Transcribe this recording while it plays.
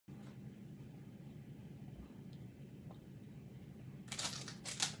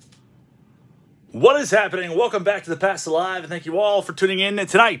What is happening? Welcome back to the Past Alive, and thank you all for tuning in.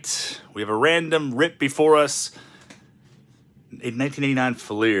 Tonight, we have a random rip before us. A 1989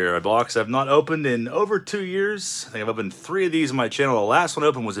 Fleer, a box I've not opened in over 2 years. I think I've opened 3 of these on my channel. The last one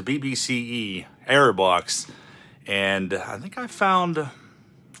opened was a BBCE error box. And I think I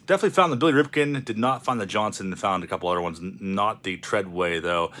definitely found the Billy Ripken, did not find the Johnson, found a couple other ones, not the Treadway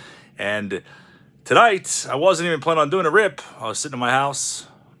though. And tonight, I wasn't even planning on doing a rip. I was sitting in my house,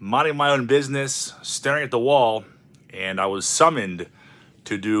 minding my own business, staring at the wall, and I was summoned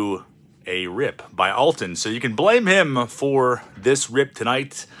to do a rip by Alton. So you can blame him for this rip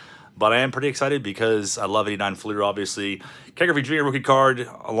tonight, but I am pretty excited because I love 89 Fleer, obviously. Ken Griffey Jr. rookie card,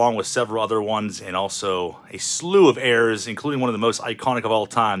 along with several other ones, and also a slew of airs, including one of the most iconic of all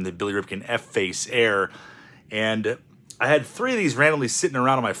time, the Billy Ripken F-Face Air. And I had 3 of these randomly sitting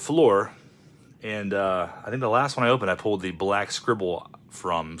around on my floor, and I think the last one I opened, I pulled the black scribble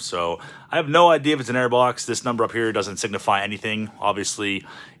from. So I have no idea if it's an air box. This number up here doesn't signify anything. Obviously,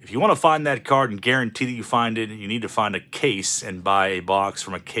 if you want to find that card and guarantee that you find it, you need to find a case and buy a box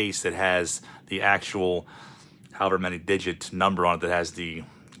from a case that has the actual however many digit number on it, that has the,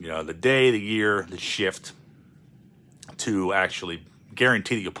 you know, the day, the year, the shift, to actually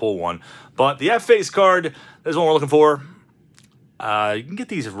guarantee that you pull one. But the F-Face card is what we're looking for. You can get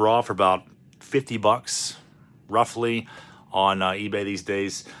these raw for about 50 bucks roughly on eBay these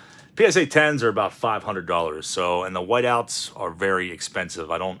days. PSA 10s are about $500. So, and the whiteouts are very expensive.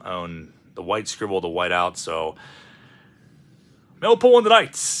 I don't own the white scribble, the whiteout, so maybe we'll pull one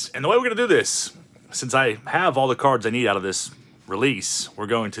tonight. And the way we're gonna do this, since I have all the cards I need out of this release, we're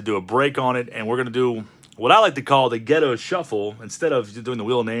going to do a break on it, and we're gonna do what I like to call the ghetto shuffle. Instead of doing the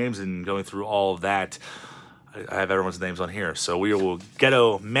wheel names and going through all of that, I have everyone's names on here. So we will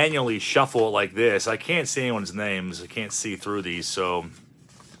ghetto manually shuffle it like this. I can't see anyone's names. I can't see through these. So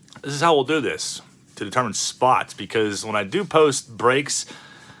this is how we'll do this to determine spots, because when I do post breaks,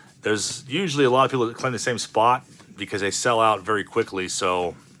 there's usually a lot of people that claim the same spot because they sell out very quickly.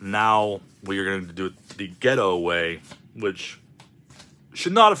 So now we are going to do it the ghetto way, which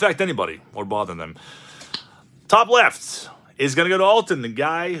should not affect anybody or bother them. Top left is going to go to Alton, the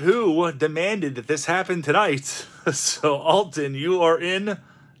guy who demanded that this happen tonight. So, Alton, you are in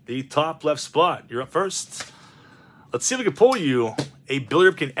the top left spot. You're up first. Let's see if we can pull you a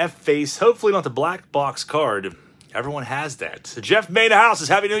Billy Ripken F-Face. Hopefully not the black box card. Everyone has that. Jeff Main House is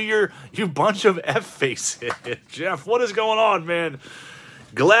Happy New Year, you bunch of F-Faces. Jeff, what is going on, man?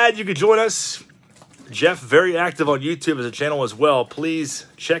 Glad you could join us. Jeff, very active on YouTube as a channel as well. Please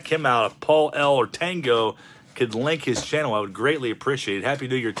check him out. If Paul L. or Tango could link his channel, I would greatly appreciate it. Happy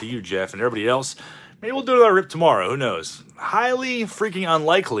New Year to you, Jeff, and everybody else. Maybe we'll do another rip tomorrow. Who knows? Highly freaking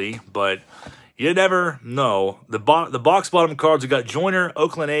unlikely, but you never know. The box bottom cards, we got Joyner,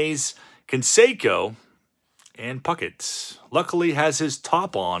 Oakland A's, Canseco, and Puckett. Luckily has his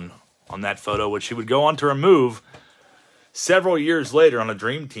top on that photo, which he would go on to remove several years later on a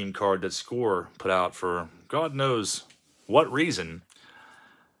Dream Team card that Score put out for God knows what reason.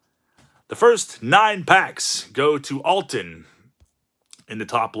 The first 9 packs go to Alton in the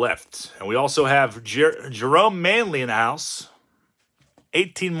top left. And we also have Jerome Manley in the house.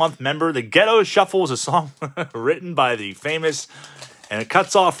 18-month member. The Ghetto Shuffle is a song written by the famous, and it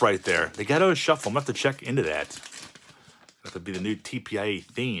cuts off right there. The Ghetto Shuffle. I'm going to have to check into that. That would be the new TPIA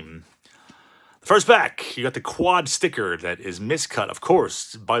theme. The first pack, you got the quad sticker that is miscut, of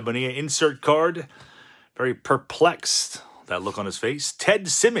course, by Bonilla. Insert card. Very perplexed. That look on his face. Ted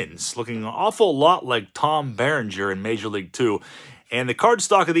Simmons, looking an awful lot like Tom Berenger in Major League 2. And the card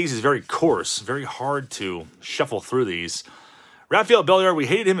stock of these is very coarse, very hard to shuffle through these. Rafael Belliard, we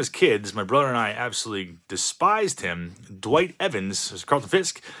hated him as kids. My brother and I absolutely despised him. Dwight Evans, is Carlton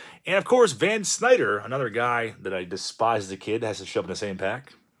Fisk. And, of course, Van Snyder, another guy that I despised as a kid, has to show up in the same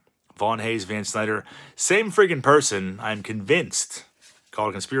pack. Vaughn Hayes, Van Snyder, same freaking person. I'm convinced. Call it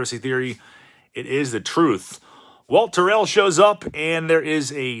a conspiracy theory. It is the truth. Walt Terrell shows up, and there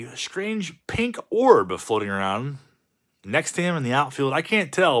is a strange pink orb floating around next to him in the outfield. I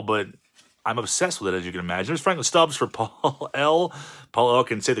can't tell, but I'm obsessed with it, as you can imagine. There's Franklin Stubbs for Paul L. Paul L.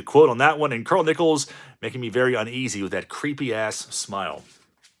 can say the quote on that one. And Carl Nichols making me very uneasy with that creepy-ass smile.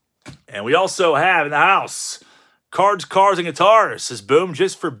 And we also have in the house Cards, Cars, and Guitars. Says Boom,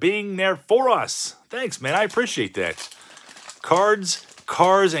 just for being there for us. Thanks, man. I appreciate that. Cards,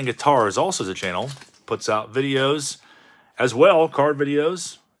 Cars, and Guitars also is a channel. Puts out videos as well, card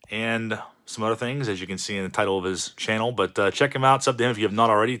videos, and some other things, as you can see in the title of his channel. But check him out. It's up to him if you have not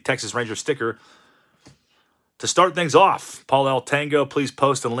already. Texas Ranger sticker. To start things off, Paul L. Tango, please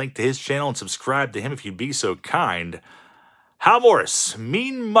post a link to his channel and subscribe to him if you'd be so kind. Hal Morris,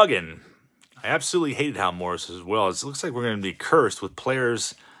 Mean Muggin. I absolutely hated Hal Morris as well. It looks like we're going to be cursed with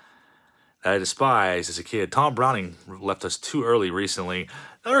players that I despised as a kid. Tom Browning left us too early recently.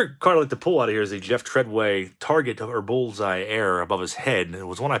 Another card I'd like to pull out of here is the Jeff Treadway Target or Bullseye Air above his head. It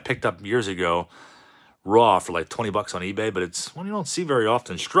was one I picked up years ago, raw, for like 20 bucks on eBay, but it's one you don't see very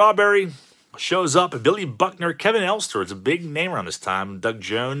often. Strawberry shows up. Billy Buckner, Kevin Elster. It's a big name around this time. Doug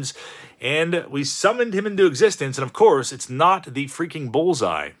Jones. And we summoned him into existence. And of course, it's not the freaking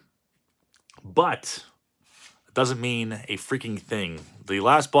Bullseye. But it doesn't mean a freaking thing. The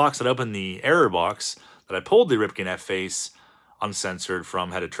last box that opened, the error box, that I pulled the Ripken F face uncensored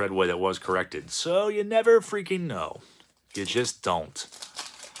from, had a Treadway that was corrected. So you never freaking know. You just don't.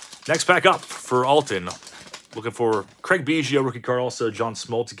 Next pack up for Alton. Looking for Craig Biggio, rookie card also, John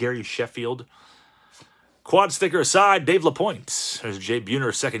Smoltz, Gary Sheffield. Quad sticker aside, Dave LaPointe. There's Jay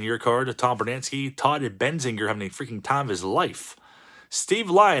Buhner, second-year card. Tom Bernansky, Todd Benzinger having a freaking time of his life. Steve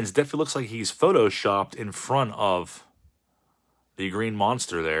Lyons definitely looks like he's photoshopped in front of the green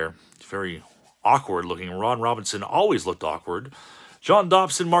monster there. It's very awkward looking. Ron Robinson always looked awkward. John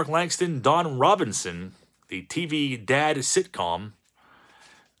Dobson, Mark Langston, Don Robinson, the TV dad sitcom.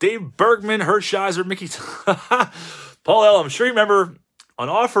 Dave Bergman, Hershiser, Mickey... Paul L., I'm sure you remember on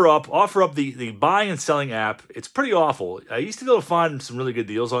OfferUp, the buying and selling app. It's pretty awful. I used to be able to find some really good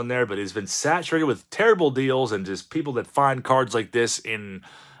deals on there, but it's been saturated with terrible deals and just people that find cards like this in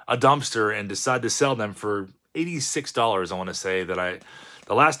a dumpster and decide to sell them for $86, I want to say. The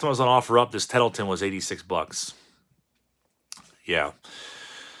last time I was on OfferUp, this Tettleton was 86 bucks. Yeah.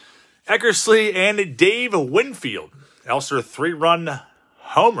 Eckersley and Dave Winfield. Elster 3-run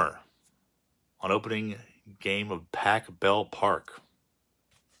homer on opening game of Pac Bell Park.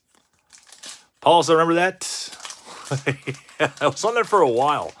 Paul, so remember that? I was on there for a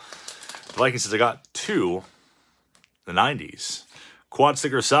while. The Vikings says I got 2 in the 90s. Quad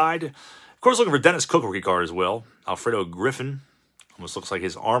sticker aside. Of course, looking for Dennis Cook rookie card as well. Alfredo Griffin. Almost looks like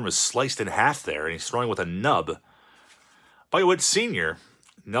his arm is sliced in half there, and he's throwing with a nub. Boywood Sr.,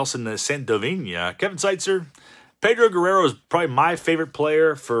 Nelson Sandovinia, Kevin Seitzer. Pedro Guerrero is probably my favorite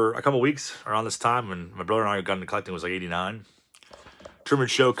player for a couple weeks around this time when my brother and I got into collecting. Was like 89. Truman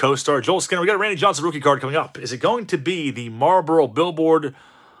Show co-star Joel Skinner. We got a Randy Johnson rookie card coming up. Is it going to be the Marlboro Billboard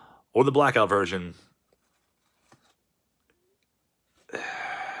or the blackout version?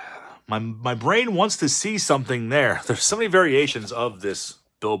 My brain wants to see something there. There's so many variations of this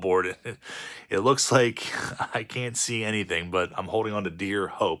billboard. It looks like I can't see anything, but I'm holding on to dear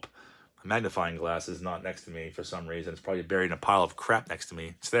hope. My magnifying glass is not next to me for some reason. It's probably buried in a pile of crap next to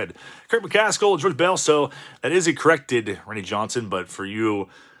me instead. Kirk McCaskill, George Bell. So that is a corrected Randy Johnson, but for you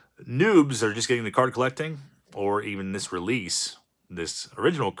noobs that are just getting the card collecting, or even this release, this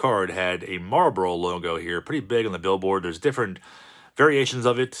original card had a Marlboro logo here, pretty big on the billboard. There's different variations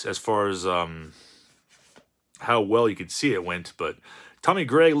of it as far as how well you could see it went, but Tommy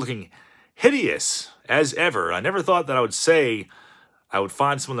Gregg looking hideous as ever. I never thought that I would say I would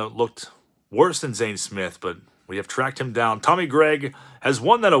find someone that looked worse than Zane Smith, but we have tracked him down. Tommy Gregg has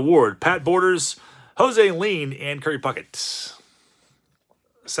won that award. Pat Borders, Jose Lean, and Curry Puckett.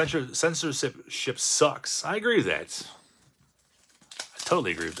 Censorship sucks. I agree with that. I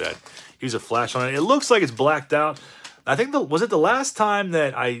totally agree with that. Use a flash on it. It looks like it's blacked out. I think, was it the last time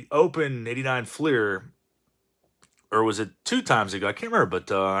that I opened 89 Fleer, or was it 2 times ago? I can't remember,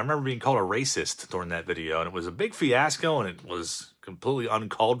 but I remember being called a racist during that video, and it was a big fiasco, and it was completely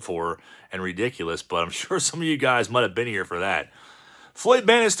uncalled for and ridiculous, but I'm sure some of you guys might have been here for that. Floyd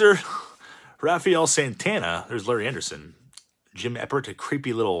Bannister, Rafael Santana, there's Larry Anderson, Jim Eppert, a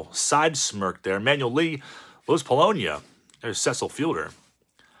creepy little side smirk there, Emmanuel Lee, Louis Polonia, there's Cecil Fielder,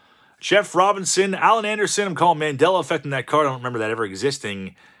 Jeff Robinson, Alan Anderson. I'm calling Mandela effect in that card. I don't remember that ever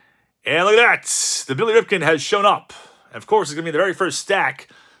existing. And look at that. The Billy Ripken has shown up. And of course, it's going to be the very first stack.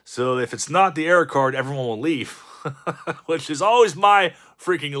 So if it's not the error card, everyone will leave. Which is always my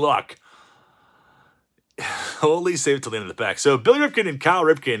freaking luck. We'll at least save it till the end of the pack. So Billy Ripken and Kyle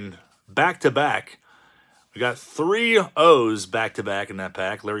Ripken back-to-back. We got 3 O's back-to-back in that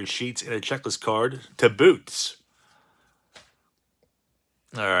pack. Larry Sheets and a checklist card to boot.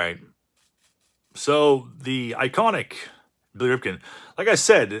 All right. So the iconic Billy Ripken, like I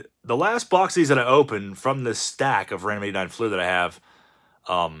said, the last box that I opened from this stack of Random 89 Fleer that I have,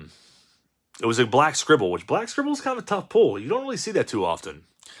 it was a black scribble, which black scribble is kind of a tough pull. You don't really see that too often.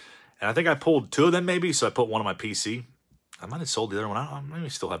 And I think I pulled 2 of them maybe, so I put one on my PC. I might have sold the other one. I maybe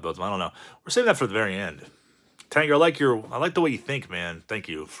still have both of them. I don't know. We're saving that for the very end. Tanger, I like the way you think, man. Thank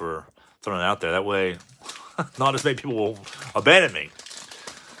you for throwing it out there. That way, not as many people will abandon me.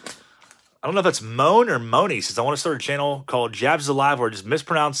 I don't know if that's Moan or Moni, since I want to start a channel called Jabs Alive where I just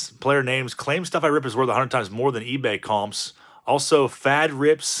mispronounce player names, claim stuff I rip is worth 100 times more than eBay comps. Also, fad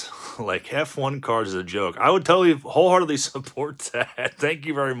rips like F1 cars is a joke. I would totally wholeheartedly support that. Thank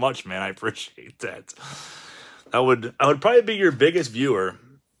you very much, man. I appreciate that. I would probably be your biggest viewer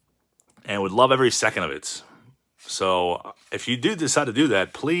and would love every second of it. So if you do decide to do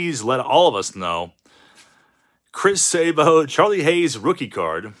that, please let all of us know. Chris Sabo, Charlie Hayes rookie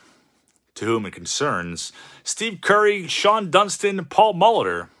card, to whom it concerns. Steve Curry, Sean Dunston, Paul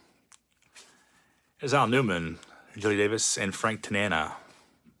Molitor. There's Al Newman, Joey Davis, and Frank Tanana,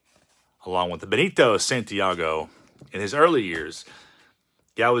 along with Benito Santiago in his early years.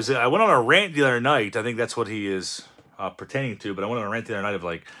 Yeah, I went on a rant the other night. I think that's what he is pertaining to, but I went on a rant the other night of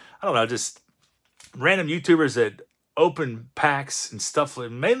like, I don't know, just random YouTubers that open packs and stuff,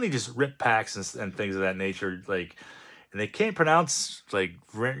 mainly just rip packs and things of that nature, like, and they can't pronounce, like,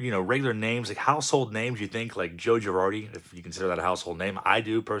 regular names, like household names, you think, like Joe Girardi, if you consider that a household name. I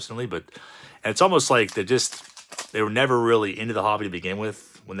do, personally, and it's almost like they were never really into the hobby to begin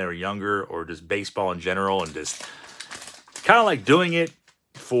with when they were younger, or just baseball in general, and just kind of like doing it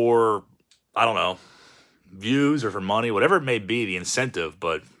for, I don't know, views or for money, whatever it may be, the incentive,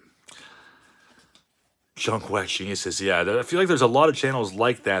 but Junk Wax Geniuses, yeah, I feel like there's a lot of channels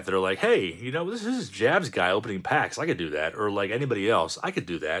like that that are like, hey, you know, this is Jab's guy opening packs. I could do that. Or like anybody else, I could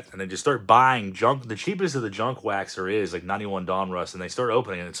do that. And then just start buying junk. The cheapest of the junk wax there is like 91 Donruss, and they start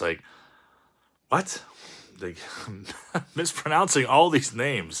opening, and it's like, what? Like, mispronouncing all these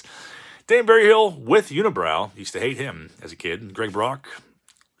names. Dan Berryhill with Unibrow. Used to hate him as a kid. Greg Brock.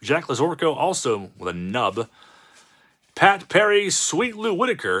 Jack Lazorko, also with a nub. Pat Perry, Sweet Lou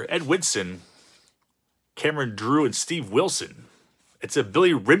Whitaker, Ed Whitson, Cameron Drew, and Steve Wilson. It's a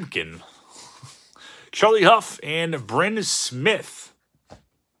Billy Ripken, Charlie Huff, and Brandon Smith.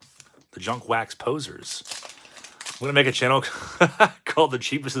 The Junk Wax Posers. I'm going to make a channel called The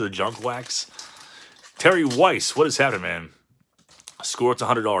Cheapest of the Junk Wax. Terry Weiss, what is happening, man? Score, it's a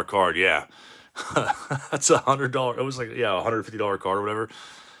 $100 card, yeah. That's a $100. It was like, yeah, a $150 card or whatever.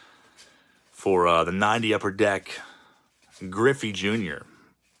 For the 90 Upper Deck Griffey Jr.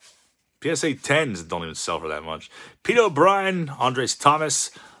 PSA 10s don't even sell for that much. Pete O'Brien, Andres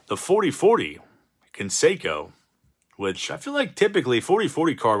Thomas, the 40-40 Canseco, which I feel like typically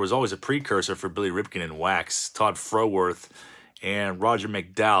 40-40 card was always a precursor for Billy Ripken and Wax, Todd Froworth, and Roger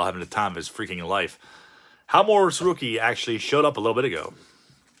McDowell having the time of his freaking life. Hal Moore's rookie actually showed up a little bit ago,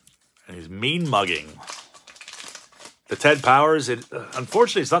 and he's mean mugging. The Ted Powers,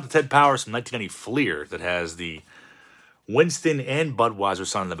 unfortunately, it's not the Ted Powers from 1990 Fleer that has the Winston and Budweiser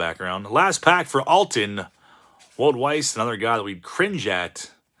sign in the background. Last pack for Alton. Walt Weiss, another guy that we'd cringe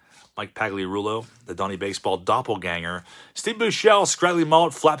at. Mike Pagliarulo, the Donnie Baseball doppelganger. Steve Buechele, Scraggly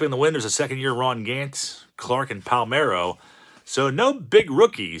Mullet, flapping in the wind. There's a second-year Ron Gant, Clark, and Palmero. So no big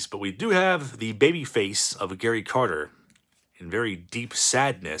rookies, but we do have the baby face of Gary Carter in very deep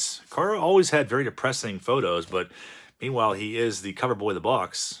sadness. Carter always had very depressing photos, but meanwhile, he is the cover boy of the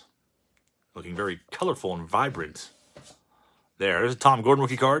box, looking very colorful and vibrant. There's a Tom Gordon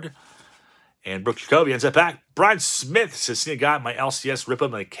rookie card. And Brooke Jacoby ends that pack. Brian Smith says, seen a guy at my LCS rip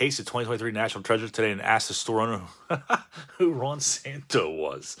up in a case of 2023 National Treasures today and asked the store owner who Ron Santo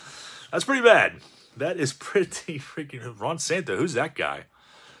was. That's pretty bad. That is pretty freaking... Ron Santo, who's that guy?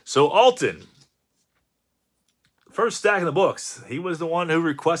 So Alton, first stack in the books. He was the one who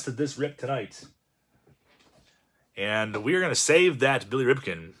requested this rip tonight. And we are going to save that Billy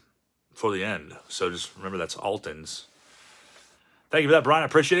Ripken for the end. So just remember that's Alton's. Thank you for that, Brian. I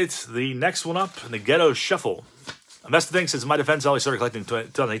appreciate it. The next one up, the Ghetto Shuffle. And that's the thing, since my defense, I only started collecting in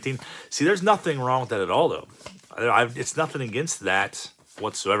 2018. See, there's nothing wrong with that at all, though. It's nothing against that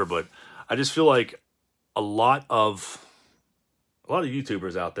whatsoever, but I just feel like a lot of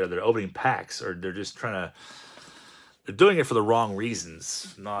YouTubers out there that are opening packs, or they're just trying to... They're doing it for the wrong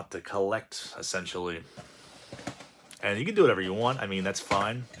reasons, not to collect, essentially. And you can do whatever you want. I mean, that's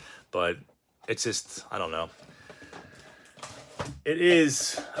fine. But it's just, I don't know. It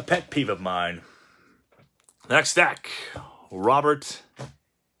is a pet peeve of mine. Next stack, Robert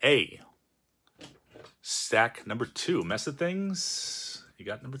A. Stack number 2. Mess of things. You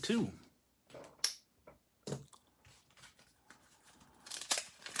got number 2.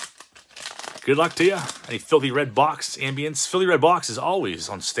 Good luck to you. Any Filthy Red Box ambience? Filthy Red Box is always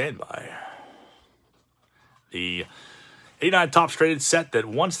on standby. The 89 Topps Traded set that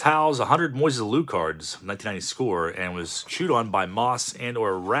once housed 100 Moises Alou cards, 1990 score, and was chewed on by moss and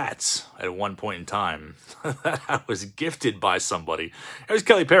or rats at one point in time. That was gifted by somebody. There's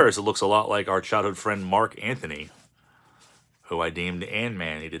Kelly Paris. It looks a lot like our childhood friend Mark Anthony, who I deemed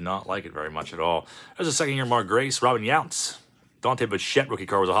Ant-Man. He did not like it very much at all. There's a second-year Mark Grace, Robin Yountz. Dante Bichette rookie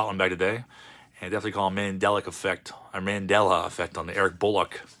card was a hot one back today. And definitely call Mandela effect on the Eric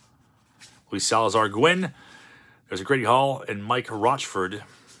Bullock. Luis Salazar Gwynn. There's a Grady Hall and Mike Rochford.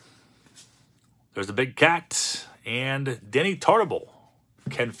 There's the Big Cat and Denny Tartable,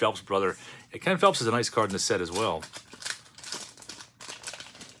 Ken Phelps' brother. Yeah, Ken Phelps is a nice card in the set as well.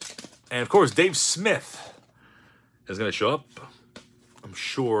 And, of course, Dave Smith is going to show up. I'm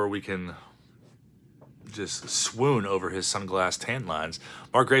sure we can just swoon over his sunglass tan lines.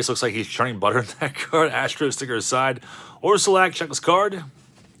 Mark Grace looks like he's churning butter in that card. Astro sticker aside. Orsolak checklist card.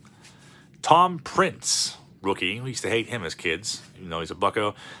 Tom Prince, rookie. We used to hate him as kids, even though he's a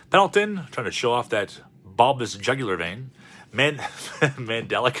bucko. Pendleton, trying to show off that bulbous jugular vein.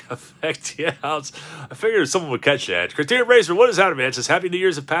 Mandelic effect, yeah. I figured someone would catch that. Criterion Racer, what is happening, man? It says, Happy New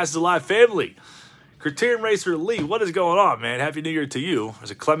Year's and Passes Alive family. Criterion Racer Lee, what is going on, man? Happy New Year to you.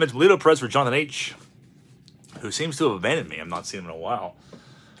 There's a Clement Melito press for Jonathan H., who seems to have abandoned me. I've not seen him in a while.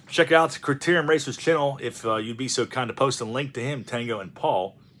 Check out Criterion Racer's channel if you'd be so kind to post a link to him, Tango and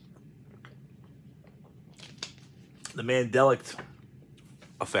Paul. The Mandelic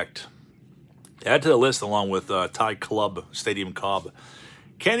effect. Add to the list along with Thai Club Stadium Cobb.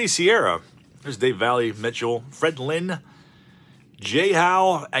 Candy Sierra. There's Dave Valley Mitchell. Fred Lynn. J.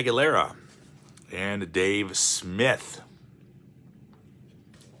 Howe Aguilera. And Dave Smith.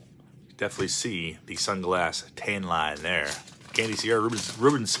 Definitely see the sunglass tan line there. Candy Sierra,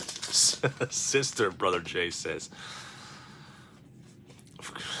 Ruben's sister, Brother Jay says.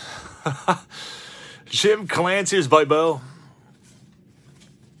 Jim Clancy's by Bo.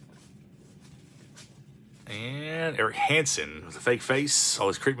 And Eric Hansen with a fake face.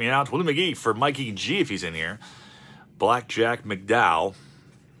 Always creep me out. Willie McGee for Mikey G if he's in here. Blackjack McDowell.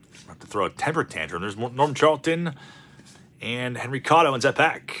 I have to throw a temper tantrum. There's Norm Charlton and Henry Cotto in that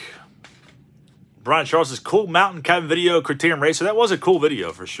pack. Brian Charles' Cool Mountain Cabin video, Criterion Racer. That was a cool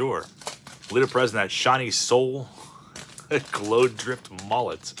video for sure. Little President, that shiny soul. Glow drift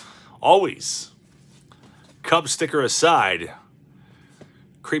mullet. Always. Cub sticker aside.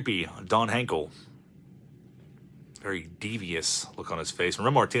 Creepy Don Henkel. Very devious look on his face.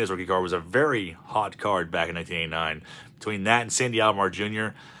 Ramon Martinez rookie card was a very hot card back in 1989. Between that and Sandy Alomar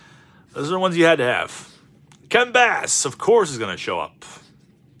Jr., those are the ones you had to have. Kevin Bass, of course, is going to show up.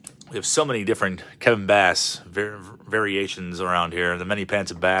 We have so many different Kevin Bass variations around here. The many pants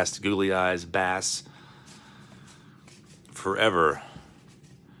of Bass, googly eyes, Bass. Forever.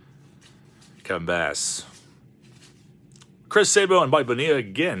 Kevin Bass. Chris Sabo and Mike Bonilla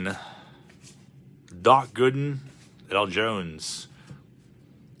again. Doc Gooden. Al Jones.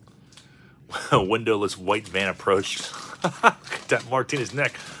 Windowless white van approached. Look at that Martinez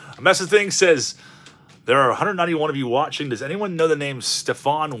neck. A mess of things says, there are 191 of you watching. Does anyone know the name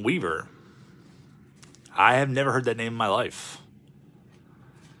Stephon Weaver? I have never heard that name in my life.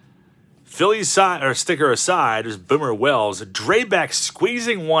 Philly's side, or sticker aside, there's Boomer Wells. Drayback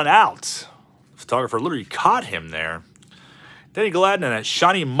squeezing one out. The photographer literally caught him there. Danny Gladden and that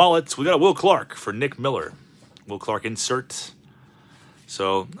shiny mullet. We got a Will Clark for Nick Miller. Will Clark insert.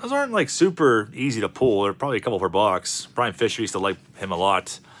 So those aren't like super easy to pull. They're probably a couple per box. Brian Fisher used to like him a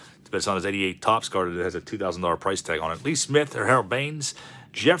lot. It's on his 88 Topps card that has a $2,000 price tag on it. Lee Smith or Harold Baines.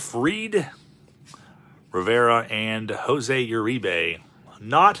 Jeff Reed. Rivera and Jose Uribe.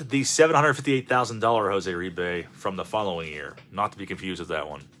 Not the $758,000 Jose Uribe from the following year. Not to be confused with that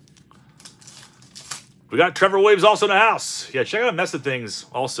one. We got Trevor Williams also in the house. Yeah, check out Mess of Things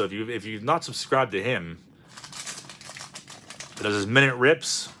also. If you've not subscribed to him. It does his Minute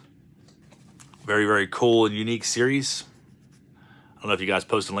Rips. Very, very cool and unique series. I don't know if you guys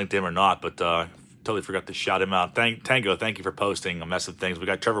posted a link to him or not, but totally forgot to shout him out. Tango, thank you for posting A Mess of Things. We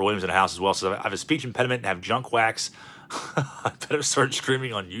got Trevor Williams in the house as well. So I have a speech impediment and have junk wax. I better start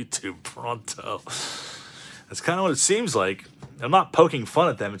streaming on YouTube pronto. That's kind of what it seems like. I'm not poking fun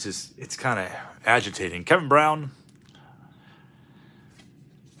at them. It's kind of agitating. Kevin Brown.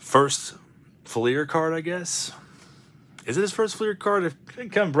 First Fleer card, I guess. Is it his first Fleer card?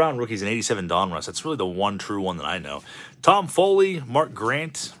 If Kevin Brown rookie's an 87 Donruss. That's really the one true one that I know. Tom Foley, Mark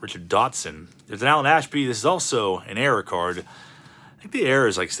Grant, Richard Dotson. There's an Alan Ashby. This is also an error card. I think the error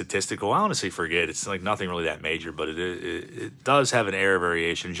is like statistical. I honestly forget. It's like nothing really that major, but it does have an error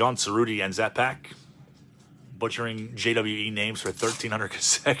variation. John Cerruti ends that pack. Butchering JWE names for 1,300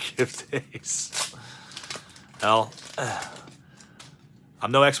 consecutive days. Well,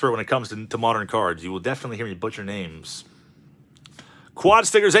 I'm no expert when it comes to modern cards. You will definitely hear me butcher names. Quad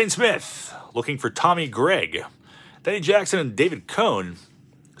sticker Zane Smith. Looking for Tommy Gregg. Danny Jackson and David Cohn.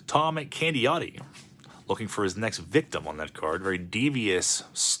 Tom Candiotti. looking for his next victim on that card. Very devious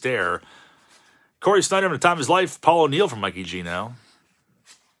stare. Corey Snyder in the time of his life. Paul O'Neill from Mikey G now.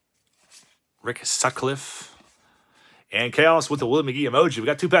 Rick Sutcliffe. And Chaos with the Willie McGee emoji. We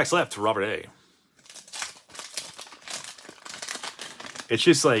got 2 packs left. Robert A. It's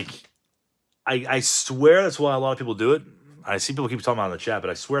just like, I swear that's why a lot of people do it. I see people keep talking about it in the chat, but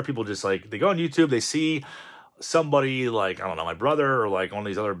I swear people just like, they go on YouTube, they see somebody like, I don't know, my brother or like one of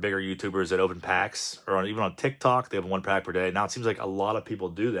these other bigger YouTubers that open packs, or even on TikTok, they have 1 pack per day. Now it seems like a lot of people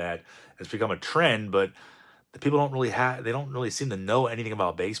do that. It's become a trend, but the people don't really have, they don't really seem to know anything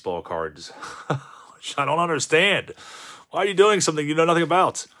about baseball cards, which I don't understand. Why are you doing something you know nothing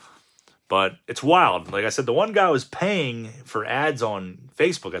about? But it's wild. Like I said, the one guy was paying for ads on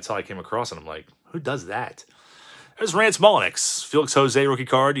Facebook. That's how I came across it. I'm like, who does that? There's Rance Mulliniks, Felix Jose rookie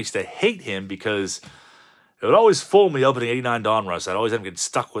card. I used to hate him because it would always fool me opening 89 Donruss. I'd always have him get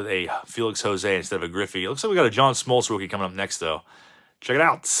stuck with a Felix Jose instead of a Griffey. It looks like we got a John Smoltz rookie coming up next, though. Check it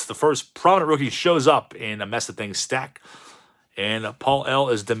out. The first prominent rookie shows up in a Mess of Things stack. And Paul L.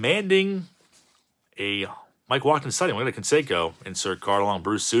 is demanding a Mike Watkins sighting. We got a Canseco insert card along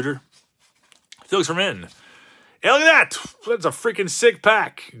Bruce Sutter. Felix Vermin. Hey, look at that. That's a freaking sick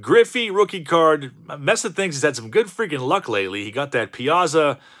pack. Griffey rookie card. Mess of Things has had some good freaking luck lately. He got that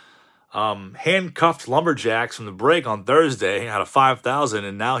Piazza handcuffed Lumberjacks from the break on Thursday out of 5,000,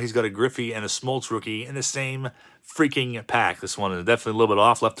 and now he's got a Griffey and a Smoltz rookie in the same freaking pack. This one is definitely a little bit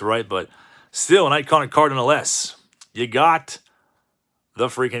off left to right, but still an iconic card nonetheless. You got the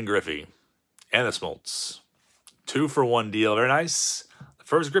freaking Griffey and the Smoltz. 2-for-1 deal. Very nice. The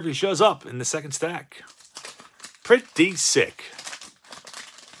first Griffey shows up in the second stack. Pretty sick.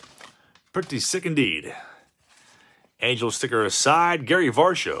 Pretty sick indeed. Angel sticker aside. Gary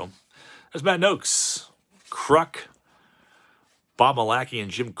Varsho. There's Matt Noakes. Kruk. Bob Malacky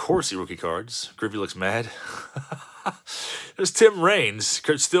and Jim Corsi rookie cards. Griffey looks mad. There's Tim Raines.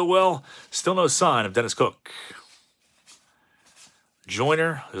 Kurt Stillwell. Still no sign of Dennis Cook.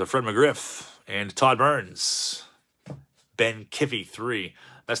 Joyner. There's a Fred McGriff. And Todd Burns. Ben Kiffey 3.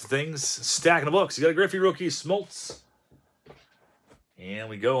 That's the things. Stack in the books. You got a Griffey rookie, Smoltz. And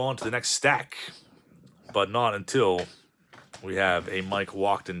we go on to the next stack. But not until we have a Mike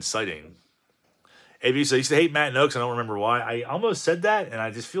Watkins sighting. AB, so I used to hate Matt Noakes. I don't remember why. I almost said that, and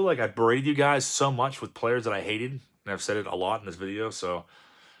I just feel like I berated you guys so much with players that I hated. And I've said it a lot in this video, so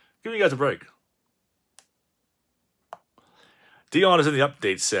give you guys a break. Dion is in the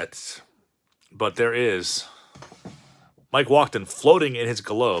update set. But there is Mike Watkins floating in his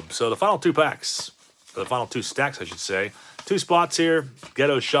globe. So the final 2 packs, or the final 2 stacks, I should say. 2 spots here.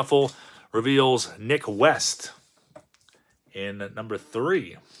 Ghetto Shuffle reveals Nick West in number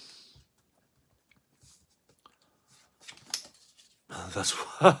 3.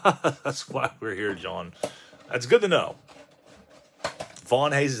 That's why we're here, John. That's good to know.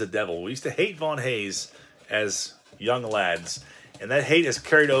 Vaughn Hayes is a devil. We used to hate Vaughn Hayes as young lads, and that hate has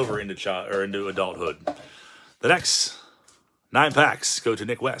carried over into adulthood. The next 9 packs go to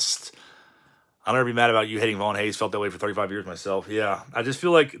Nick West. I'll never be mad about you hating Vaughn Hayes. Felt that way for 35 years myself. Yeah, I just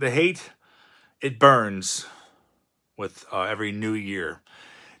feel like the hate, it burns with every new year.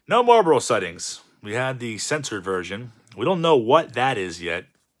 No Marlboro sightings. We had the censored version. We don't know what that is yet.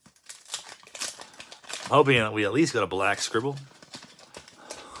 I'm hoping that we at least got a black scribble.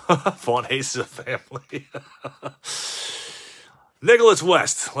 Vaughn Hayes is a family. Nicholas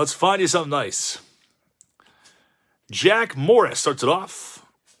West. Let's find you something nice. Jack Morris starts it off.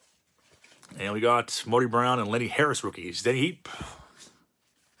 And we got Marty Brown and Lenny Harris rookies. Denny Heap.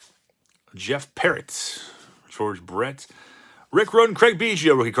 Jeff Parrott. George Brett. Rick Roden, Craig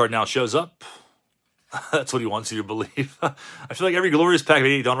Biggio rookie card now shows up. That's what he wants you to believe. I feel like every glorious pack of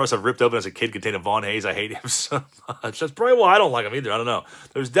 88 Donruss I've ripped open as a kid contained a Vaughn Hayes. I hate him so much. That's probably why I don't like him either. I don't know.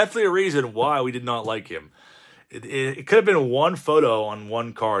 There's definitely a reason why we did not like him. It could have been one photo on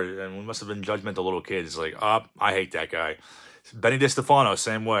one card, and we must have been judgmental little kids. It's like, I hate that guy. Benny DiStefano,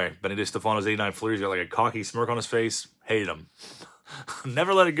 same way. Benny DiStefano's 89 Fleers. He's got like a cocky smirk on his face. Hate him.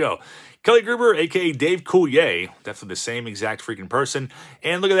 Never let it go. Kelly Gruber, a.k.a. Dave Coulier. Definitely the same exact freaking person.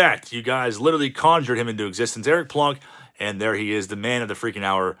 And look at that. You guys literally conjured him into existence. Eric Plunk. And there he is, the man of the freaking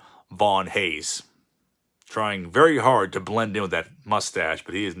hour, Vaughn Hayes. Trying very hard to blend in with that mustache,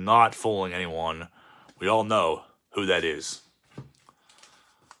 but he is not fooling anyone. We all know who that is.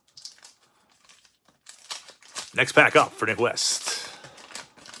 Next pack up for Nick West.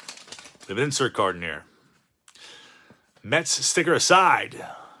 We have an insert card in here. Mets sticker aside.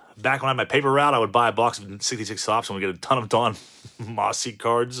 Back when I had my paper route, I would buy a box of 66 tops and we get a ton of Don Mossy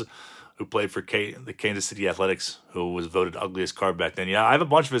cards. who played for the Kansas City Athletics, who was voted ugliest card back then. Yeah, I have a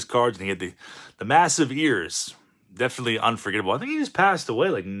bunch of his cards, and he had the massive ears. Definitely unforgettable. I think he just passed away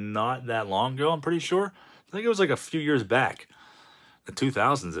like not that long ago, I'm pretty sure. I think it was like a few years back. The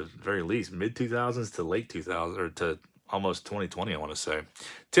 2000s at the very least. Mid-2000s to late 2000s, or to almost 2020, I want to say.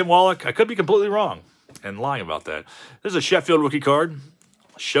 Tim Wallach, I could be completely wrong and lying about that. There's a Sheffield rookie card.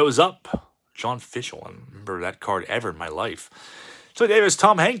 Shows up. John Fishel. I don't remember that card ever in my life. So Davis,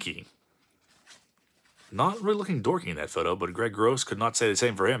 Tom Hankey. Not really looking dorky in that photo, but Greg Gross could not say the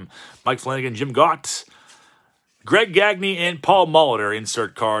same for him. Mike Flanagan, Jim Gott, Greg Gagne, and Paul Molitor.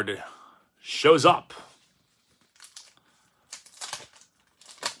 Insert card shows up.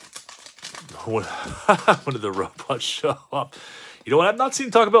 When did the robot show up? You know what? I've not seen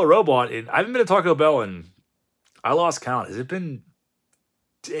Taco Bell robot. I haven't been to Taco Bell and I lost count. Has it been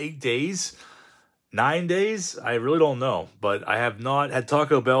 8 days? 9 days? I really don't know. But I have not had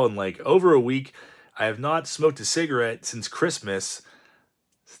Taco Bell in like over a week. I have not smoked a cigarette since Christmas.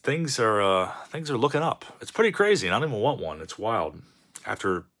 Things are looking up. It's pretty crazy, and I don't even want one. It's wild.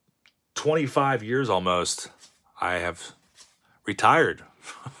 After 25 years almost, I have retired,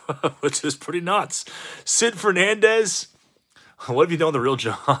 which is pretty nuts. Sid Fernandez, what have you done with the real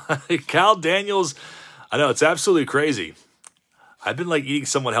John? Cal Daniels, I know, it's absolutely crazy. I've been like eating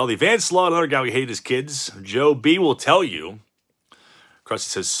somewhat healthy. Van Slaw, another guy we hated his kids. Joe B will tell you. Krusty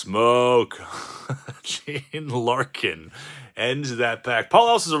says, smoke. Gene Larkin ends that pack. Paul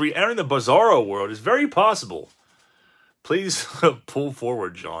Ellis is re-entering the Bizarro world. It's very possible. Please pull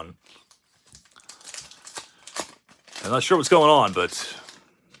forward, John. I'm not sure what's going on, but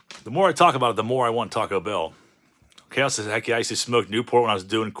the more I talk about it, the more I want Taco Bell. Chaos says, heck yeah, I used to smoke Newport when I was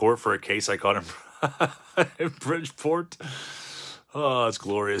doing court for a case I caught in Bridgeport. Oh, it's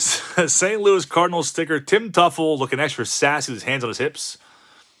glorious. St. Louis Cardinals sticker. Tim Tuffle looking extra sassy with his hands on his hips.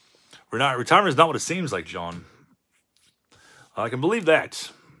 Retirement is not what it seems like, John. I can believe that.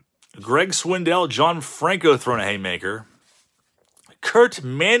 Greg Swindell, John Franco throwing a haymaker. Kurt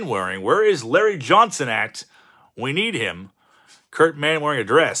Manwaring, where is Larry Johnson at? We need him. Kurt Manwaring a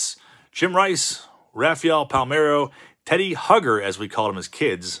dress. Jim Rice, Rafael Palmeiro, Teddy Hugger, as we called him as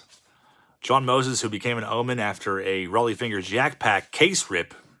kids. John Moses, who became an omen after a Raleigh Fingers Jack Pack case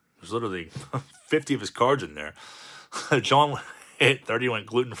rip. There's literally 50 of his cards in there. John hit 30, went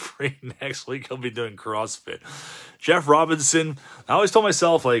gluten-free. Next week, he'll be doing CrossFit. Jeff Robinson. I always told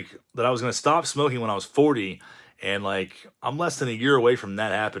myself like that I was going to stop smoking when I was 40. And like I'm less than a year away from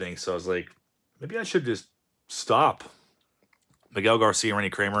that happening. So I was like, maybe I should just stop. Miguel Garcia,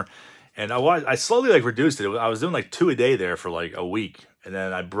 Randy Kramer. And I slowly like reduced it. I was doing like 2 a day there for like a week. And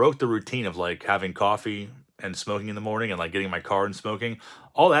then I broke the routine of like having coffee and smoking in the morning and like getting in my car and smoking.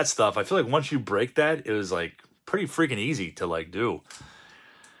 All that stuff. I feel like once you break that, it was like pretty freaking easy to like do.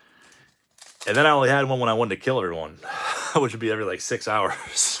 And then I only had one when I wanted to kill everyone, which would be every like 6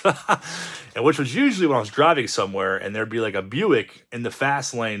 hours. And which was usually when I was driving somewhere and there'd be like a Buick in the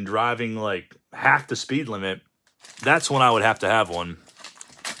fast lane driving like half the speed limit. That's when I would have to have one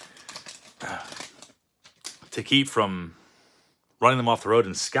to keep from running them off the road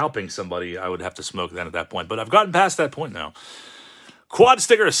and scalping somebody. I would have to smoke then at that point. But I've gotten past that point now. Quad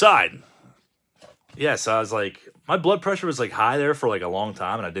sticker aside. Yes, I was like, my blood pressure was like high there for like a long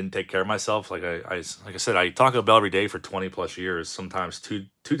time, and I didn't take care of myself. Like I said, I Taco Bell every day for 20 plus years. Sometimes two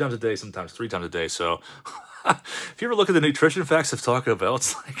times a day, sometimes 3 times a day. So if you ever look at the nutrition facts of Taco Bell,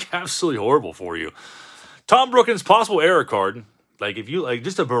 it's like absolutely horrible for you. Tom Brookins possible error card. Like if you like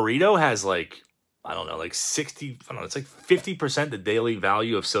just a burrito has like, I don't know, like 60, I don't know, it's like 50% the daily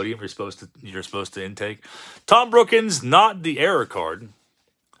value of sodium you're supposed to intake. Tom Brookins, not the error card.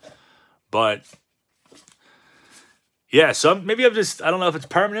 But yeah, so maybe I'm just, I don't know if it's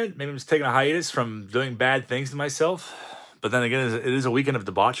permanent. Maybe I'm just taking a hiatus from doing bad things to myself. But then again, it is a weekend of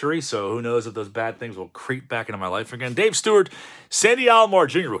debauchery, so who knows if those bad things will creep back into my life again. Dave Stewart, Sandy Alomar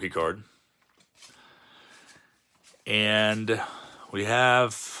Jr. rookie card. And we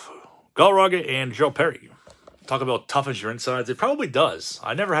have Galarraga and Joe Perry. Talk about toughens your insides. It probably does.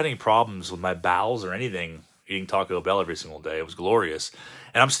 I never had any problems with my bowels or anything eating Taco Bell every single day. It was glorious.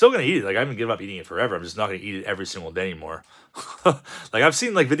 And I'm still going to eat it. Like, I haven't given up eating it forever. I'm just not going to eat it every single day anymore. Like, I've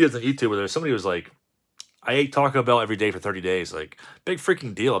seen, like, videos on YouTube where there's somebody who was like, I ate Taco Bell every day for 30 days. Like, big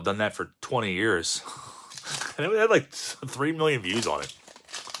freaking deal. I've done that for 20 years. And it had, like, 3 million views on it.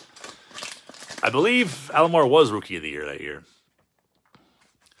 I believe Alomar was Rookie of the Year that year.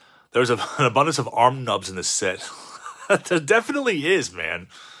 There's an abundance of arm nubs in this set. There definitely is, man.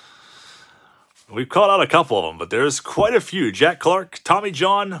 We've called out a couple of them, but there's quite a few. Jack Clark, Tommy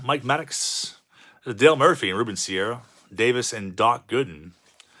John, Mike Maddox, Dale Murphy and Ruben Sierra, Davis and Doc Gooden,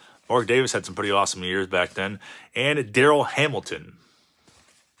 Mark Davis had some pretty awesome years back then. And Daryl Hamilton.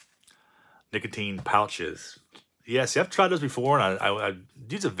 Nicotine pouches. Yeah, see, I've tried those before, and I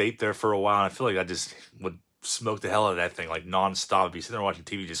used a vape there for a while, and I feel like I just would smoke the hell out of that thing, like, nonstop. I'd be sitting there watching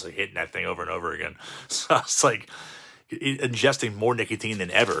TV, just, like, hitting that thing over and over again. So it's like ingesting more nicotine than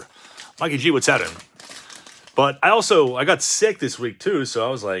ever. Mikey G, what's happening? But I got sick this week, too, so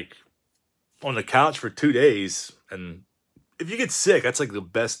I was, like, on the couch for 2 days, and if you get sick, that's, like, the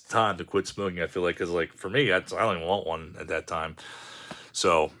best time to quit smoking, I feel like, because, like, for me, I don't even want one at that time.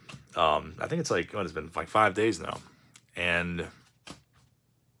 So I think it's like, it's been like 5 days now, and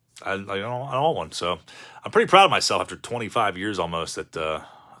I don't want one. So I'm pretty proud of myself after 25 years almost that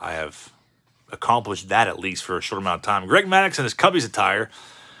I have accomplished that, at least for a short amount of time. Greg Maddox in his Cubbies attire,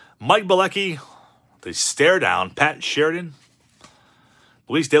 Mike Bilecki, the stare down, Pat Sheridan,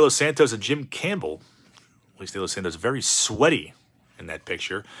 Luis De Los Santos, and Jim Campbell. Luis De Los Santos very sweaty in that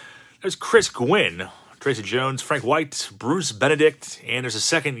picture. There's Chris Gwynn, Tracy Jones, Frank White, Bruce Benedict, and there's a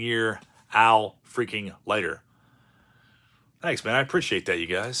second-year Al freaking Leiter. Thanks, man. I appreciate that, you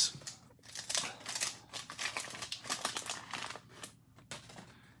guys.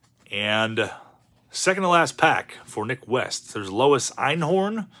 And second to last pack for Nick West. There's Lois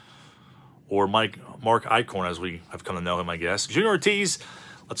Einhorn, or Mark Eichhorn, as we have come to know him, I guess. Junior Ortiz.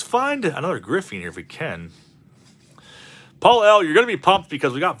 Let's find another Griffey in here if we can. Paul L., you're going to be pumped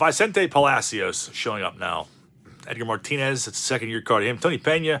because we got Vicente Palacios showing up now. Edgar Martinez, it's a second-year card to him. Tony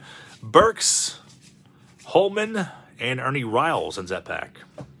Pena, Burks, Holman, and Ernie Riles ends that pack.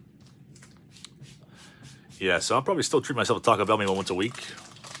 Yeah, so I'll probably still treat myself to Taco Bell maybe once a week.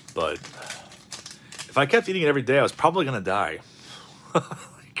 But if I kept eating it every day, I was probably going to die.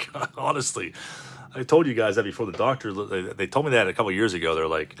 God, honestly. I told you guys that before. The doctor, they told me that a couple years ago. They're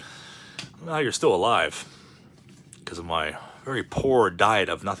like, well, you're still alive, because of my very poor diet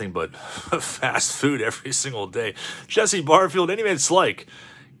of nothing but fast food every single day. Jesse Barfield, Any Man Slike,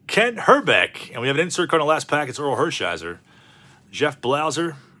 Kent Herbeck, and we have an insert card on the last pack. It's Earl Hershiser. Jeff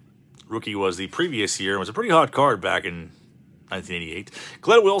Blauser, rookie was the previous year, was a pretty hot card back in 1988.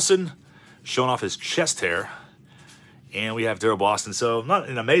 Glenn Wilson, showing off his chest hair. And we have Darryl Boston. So not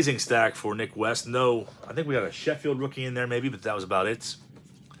an amazing stack for Nick West. No, I think we got a Sheffield rookie in there maybe, but that was about it.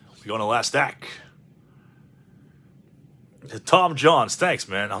 We go on the last stack. Tom Johns, thanks,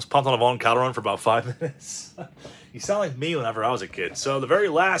 man. I was pumped on a Von Calderon for about 5 minutes. You sound like me whenever I was a kid. So the very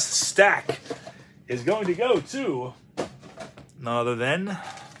last stack is going to go to none other than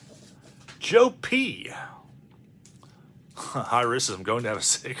Joe P. High risk, I'm going to have a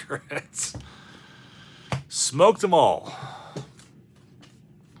cigarette. Smoked them all.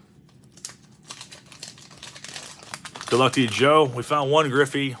 Good luck to you, Joe. We found one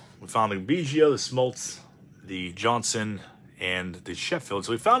Griffey. We found the Biggio, the Smoltz, the Johnson, and the Sheffield.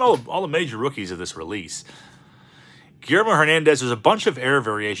 So we found all the major rookies of this release. Guillermo Hernandez, there's a bunch of error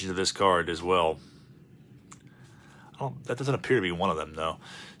variations of this card as well. That doesn't appear to be one of them, though.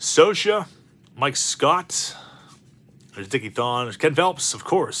 Sosha, Mike Scott, there's Dickie Thon, there's Ken Phelps, of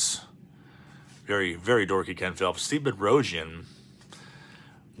course. Very, very dorky Ken Phelps. Steve Bedrosian,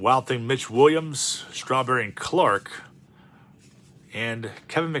 Wild Thing Mitch Williams, Strawberry and Clark, and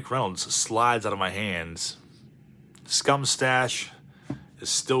Kevin McReynolds slides out of my hands. Scum Stash is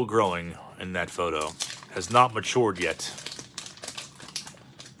still growing in that photo. Has not matured yet.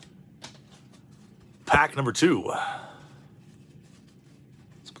 Pack number 2.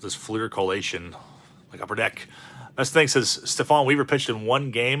 Let's put this Fleer collation, like upper deck. Best thing says Stephon Weaver pitched in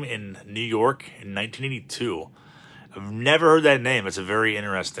one game in New York in 1982. I've never heard that name. It's a very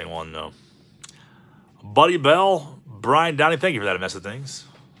interesting one, though. Buddy Bell, Brian Downey, thank you for that mess of things.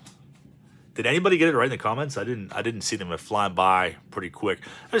 Did anybody get it right in the comments? I didn't see them flying by pretty quick.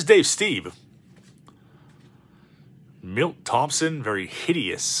 There's Dave Steve. Milt Thompson, very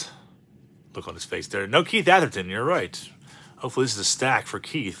hideous look on his face there. No Keith Atherton, you're right. Hopefully this is a stack for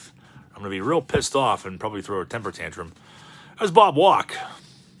Keith. I'm going to be real pissed off and probably throw a temper tantrum. There's Bob Walk.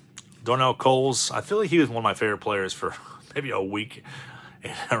 Darnell Coles. I feel like he was one of my favorite players for maybe a week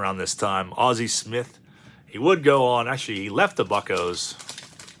around this time. Ozzie Smith. He would go on. Actually, he left the Buccos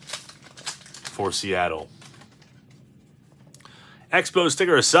for Seattle. Expo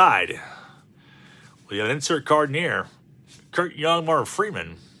sticker aside. We got an insert card near. Kurt Young, Martin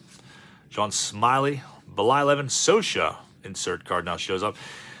Freeman. John Smiley. Belai Levin. Sosha insert card now shows up.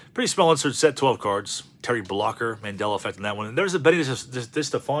 Pretty small insert set, 12 cards. Terry Blocker, Mandela effect on that one. And there's a Benny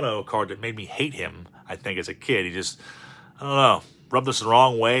DiStefano card that made me hate him, I think, as a kid. He just, I don't know, rubbed us the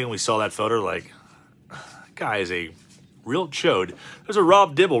wrong way, and we saw that photo like, guy is a real chode. There's a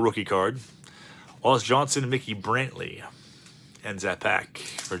Rob Dibble rookie card. Wallace Johnson and Mickey Brantley. ends that pack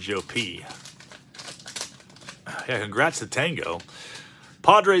for Joe P. Yeah, congrats to Tango.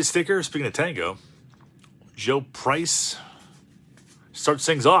 Padres sticker, speaking of Tango, Joe Price starts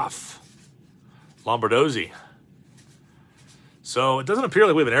things off. Lombardozzi. So it doesn't appear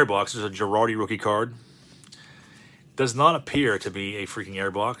like we have an airbox. There's a Girardi rookie card. Does not appear to be a freaking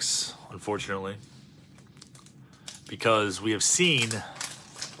airbox, unfortunately, because we have seen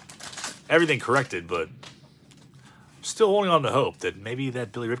everything corrected, but still holding on to hope that maybe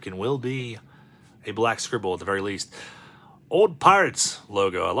that Billy Ripken will be a black scribble at the very least. Old Pirates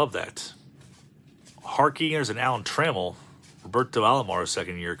logo. I love that. Harkey. There's an Alan Trammell. Roberto Alomar,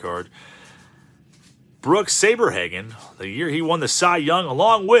 second-year card. Brooks Saberhagen, the year he won the Cy Young,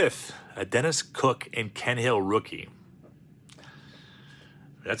 along with a Dennis Cook and Ken Hill rookie.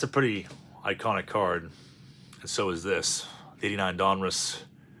 That's a pretty iconic card. And so is this. The 89 Donruss.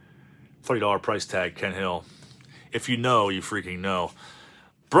 $30 price tag, Ken Hill. If you know, you freaking know.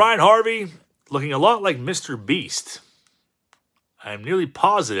 Brian Harvey, looking a lot like Mr. Beast. I'm nearly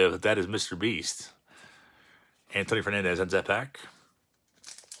positive that that is Mr. Beast. Anthony Fernandez ends that pack.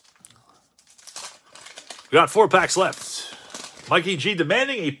 We got 4 packs left. Mikey G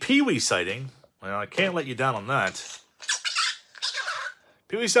demanding a Pee-wee sighting. Well, I can't let you down on that.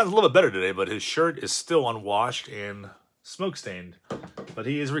 Pee-wee sounds a little bit better today, but his shirt is still unwashed and smoke-stained. But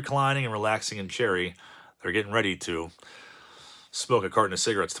he is reclining and relaxing in Cherry. They're getting ready to smoke a carton of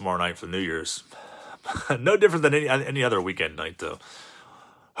cigarettes tomorrow night for New Year's. No different than any other weekend night, though.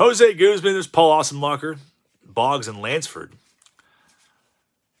 Jose Guzman, there's Paul Ossenmacher, Boggs, and Lansford.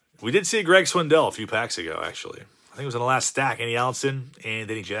 We did see Greg Swindell a few packs ago, actually. I think it was in the last stack. Andy Allenson and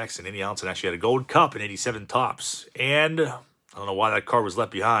Denny Jackson. Andy Allenson actually had a gold cup in 87 tops. And I don't know why that card was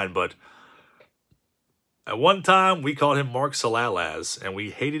left behind, but at one time we called him Mark Salalaz, and we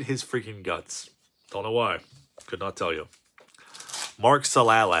hated his freaking guts. Don't know why. Could not tell you. Mark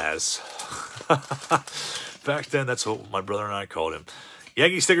Salalaz. Back then, that's what my brother and I called him.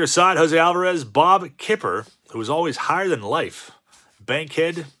 Yankee sticker aside, Jose Alvarez, Bob Kipper, who was always higher than life.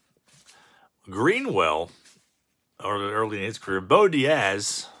 Bankhead, Greenwell, early in his career. Bo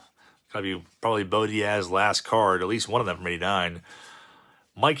Diaz, gotta be probably Bo Diaz's last card, at least one of them from 89.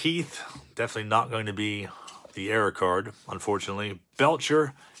 Mike Heath, definitely not going to be the error card, unfortunately.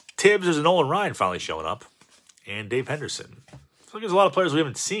 Belcher, Tibbs, there's a Nolan Ryan finally showing up. And Dave Henderson. So there's a lot of players we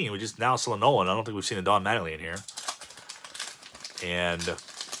haven't seen. We just now saw Nolan. I don't think we've seen a Don Mattingly in here. And I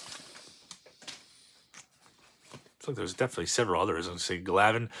think there's definitely several others. I'm going to say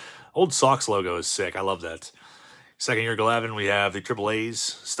Glavine. Old Sox logo is sick. I love that. Second year Glavine, we have the Triple A's,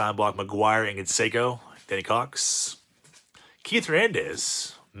 Steinbach, McGuire, and Canseco. Danny Cox. Keith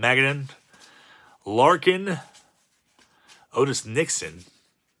Hernandez. Magadan. Larkin. Otis Nixon.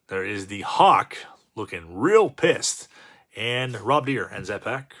 There is the Hawk looking real pissed. And Rob Deere ends that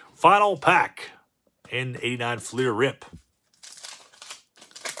pack. Final pack in 89 Fleer Rip.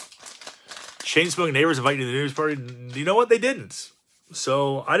 Chain-smoking neighbors invite you to the news party. You know what? They didn't.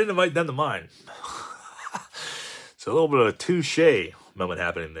 So I didn't invite them to mine. So a little bit of a touche moment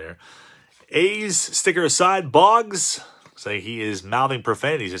happening there. A's sticker aside. Boggs. Say he is mouthing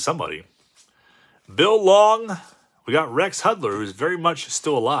profanities to somebody. Bill Long. We got Rex Hudler, who's very much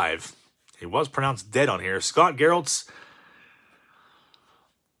still alive. He was pronounced dead on here. Scott Geraltz.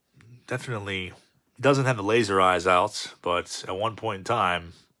 Definitely doesn't have the laser eyes out, but at one point in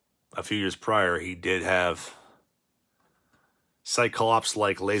time, a few years prior, he did have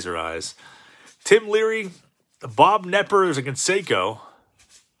Cyclops-like laser eyes. Tim Leary, Bob Nepper, there's a Canseco.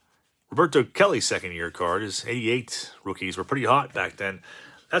 Roberto Kelly, second-year card. His 88 rookies were pretty hot back then.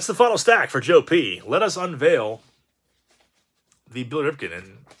 That's the final stack for Joe P. Let us unveil the Billy Ripken,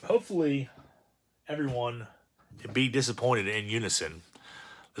 and hopefully everyone can be disappointed in unison.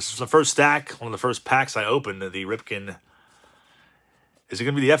 This is the first stack, one of the first packs I opened, the Ripken. Is it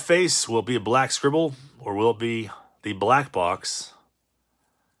going to be the F-face? Will it be a black scribble? Or will it be the black box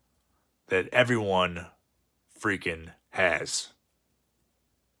that everyone freaking has?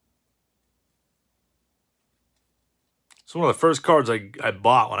 It's one of the first cards I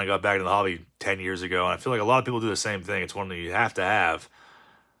bought when I got back into the hobby 10 years ago. And I feel like a lot of people do the same thing. It's one that you have to have.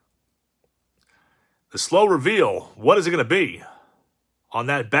 The slow reveal. What is it going to be on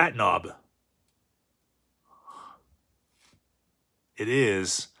that bat knob? It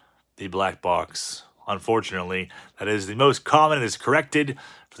is the black box. Unfortunately, that is the most common. It is corrected.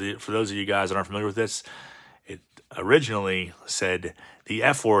 For those of you guys that aren't familiar with this, it originally said the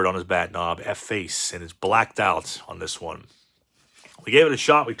F word on his bat knob, F-face, and it's blacked out on this one. We gave it a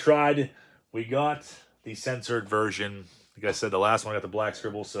shot. We tried. We got the censored version. Like I said, the last one got the black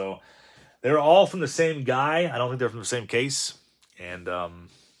scribble, so they're all from the same guy. I don't think they're from the same case. And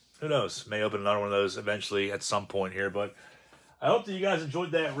who knows? May open another one of those eventually at some point here. But I hope that you guys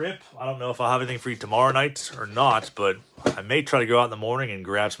enjoyed that rip. I don't know if I'll have anything for you tomorrow night or not, but I may try to go out in the morning and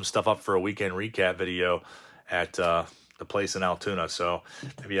grab some stuff up for a weekend recap video at the place in Altoona. So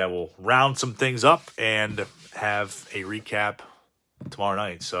maybe I will round some things up and have a recap tomorrow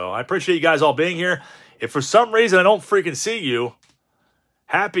night. So I appreciate you guys all being here. If for some reason I don't freaking see you,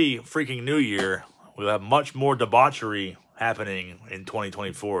 happy freaking New Year. We'll have much more debauchery happening in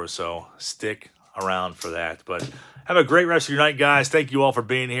 2024, so stick around for that. But have a great rest of your night, guys. Thank you all for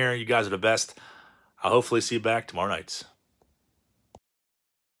being here. You guys are the best. I'll hopefully see you back tomorrow night.